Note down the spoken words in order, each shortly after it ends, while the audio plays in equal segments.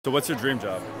So what's your dream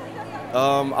job?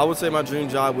 I would say my dream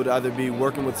job would either be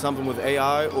working with something with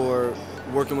AI or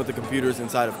working with the computers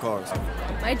inside of cars.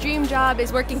 My dream job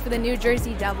is working for the New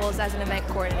Jersey Devils as an event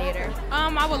coordinator.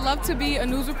 I would love to be a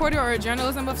news reporter or a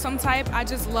journalism of some type. I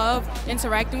just love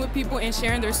interacting with people and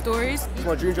sharing their stories.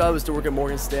 My dream job is to work at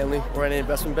Morgan Stanley or at an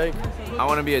investment bank. I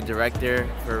want to be a director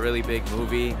for a really big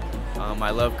movie. I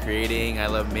love creating, I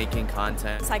love making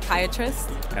content.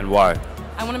 Psychiatrist. And why?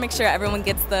 I want to make sure everyone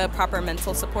gets the proper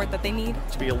mental support that they need.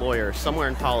 To be a lawyer, somewhere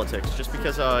in politics, just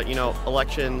because,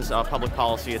 elections, public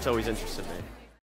policy, it's always interested me.